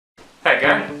Hi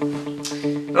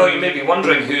gang. Well, you may be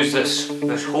wondering who's this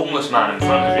homeless man in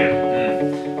front of you.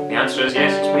 The answer is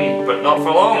yes, it's me, but not for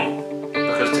long.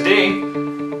 Because today,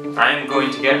 I'm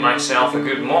going to get myself a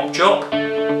good mop chop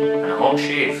and a hot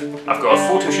shave. I've got a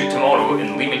photo shoot tomorrow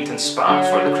in Leamington Spa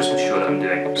for the Christmas show that I'm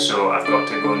doing, so I've got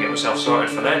to go and get myself sorted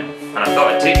for then. And I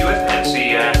thought I'd take you with me and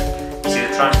see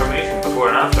the transformation before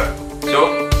and after.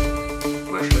 So,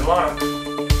 wish me luck.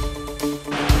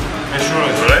 Är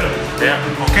du redo? Ja.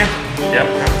 Okej? Ja.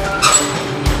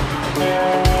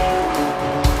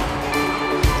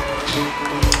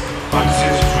 Hadi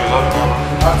ses şuralar falan.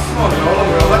 Haksız mı oluyor oğlum?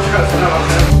 Yola çıkarsın ha bak.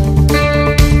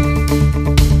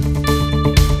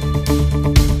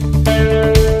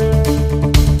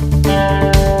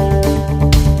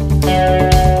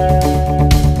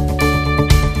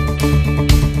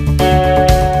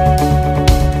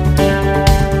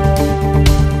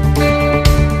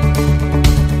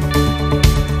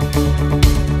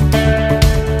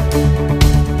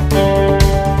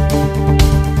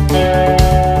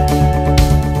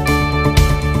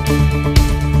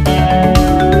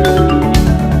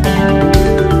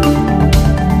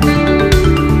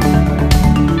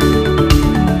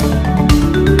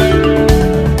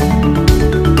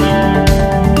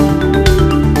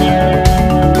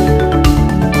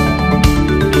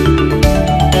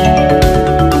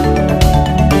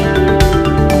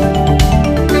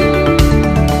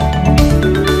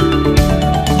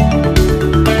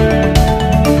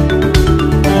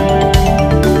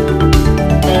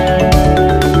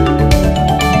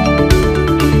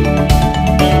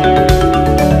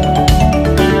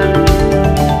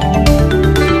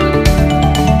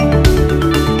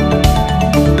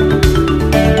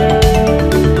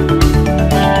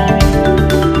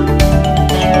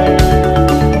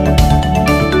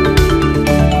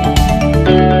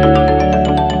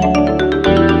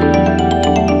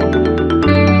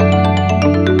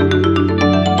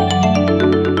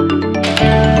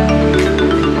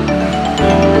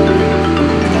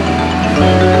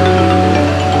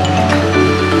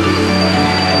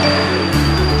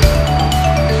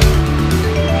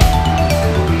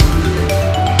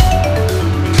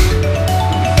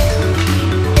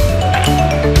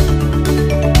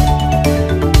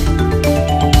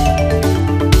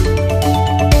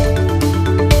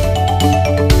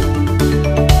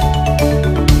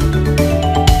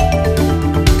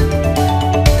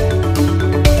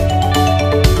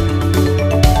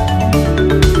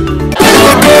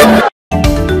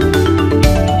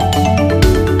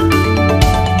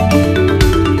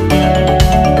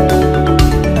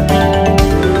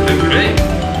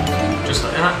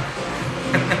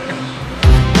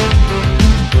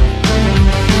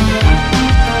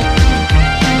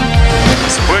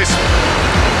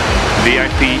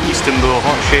 VIP Istanbul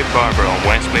Hot Shave Barber on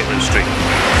West Maitland Street.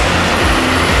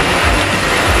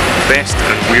 Best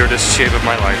and weirdest shave of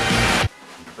my life.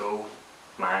 Oh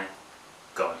my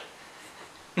god.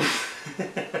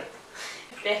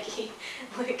 Becky,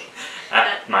 look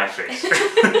at my face.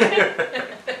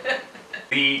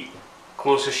 The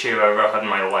closest shave I've ever had in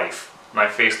my life. My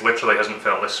face literally hasn't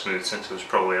felt this smooth since it was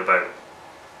probably about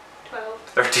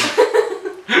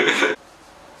 13.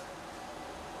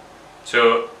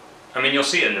 So, I mean, you'll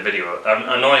see it in the video.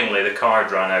 Annoyingly, the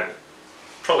card ran out.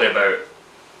 Probably about...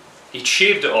 He'd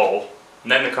shaved it all,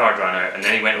 and then the card ran out, and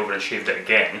then he went over and shaved it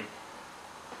again.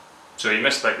 So he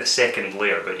missed like the second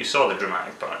layer, but you saw the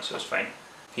dramatic part, so it's fine.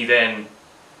 He then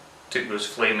took those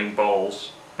flaming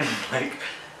balls, like,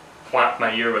 whacked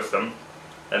my ear with them,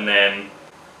 and then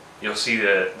you'll see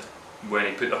when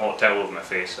he put the hot towel over my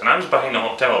face, and I was behind the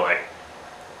hot towel like,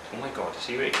 oh my god, is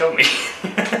he going to kill me?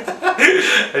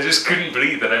 I just couldn't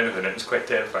breathe or anything, it was quite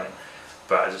terrifying.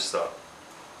 But I just thought,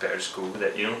 better just go with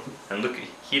it, you know? And look,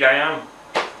 here I am,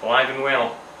 alive and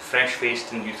well,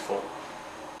 fresh-faced and youthful.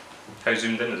 How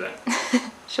zoomed in is it?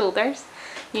 shoulders.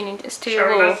 You need to stay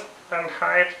Shoulders low. and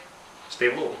height.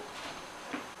 Stay low.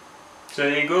 So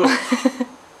there you go.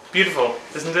 Beautiful,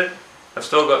 isn't it? I've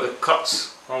still got the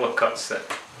cuts, all the cuts that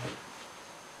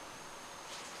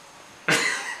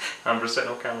Amber's sitting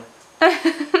on camera.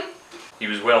 He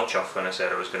was well chuffed when I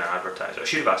said I was going to advertise it. I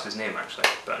should have asked his name actually,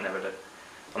 but I never did.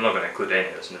 I'm not going to include any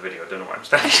of this in the video, I don't know where I'm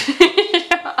standing.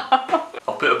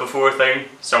 I'll put a before thing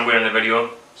somewhere in the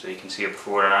video so you can see a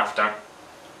before and after.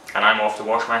 And I'm off to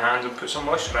wash my hands and put some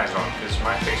moisturiser on because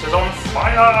my face is on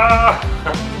fire!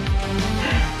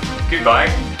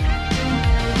 Goodbye.